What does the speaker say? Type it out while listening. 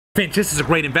Finch, this is a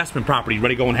great investment property.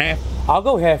 Ready going half? I'll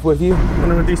go half with you. I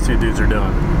wonder what these two dudes are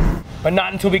doing. But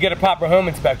not until we get a proper home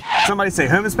inspection. Somebody say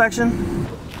home inspection?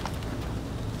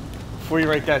 Before you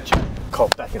write that check, call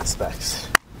Beck Inspects.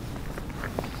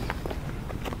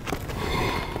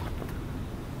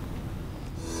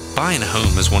 Buying a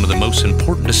home is one of the most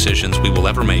important decisions we will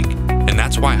ever make, and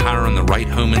that's why hiring the right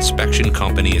home inspection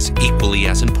company is equally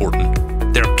as important.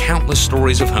 There are countless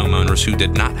stories of homeowners who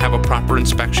did not have a proper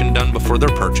inspection done before their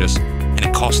purchase, and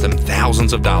it cost them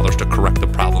thousands of dollars to correct the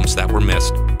problems that were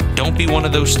missed. Don't be one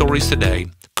of those stories today.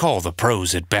 Call the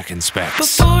pros at Beck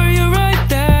Inspects. Before you write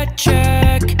that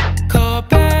check,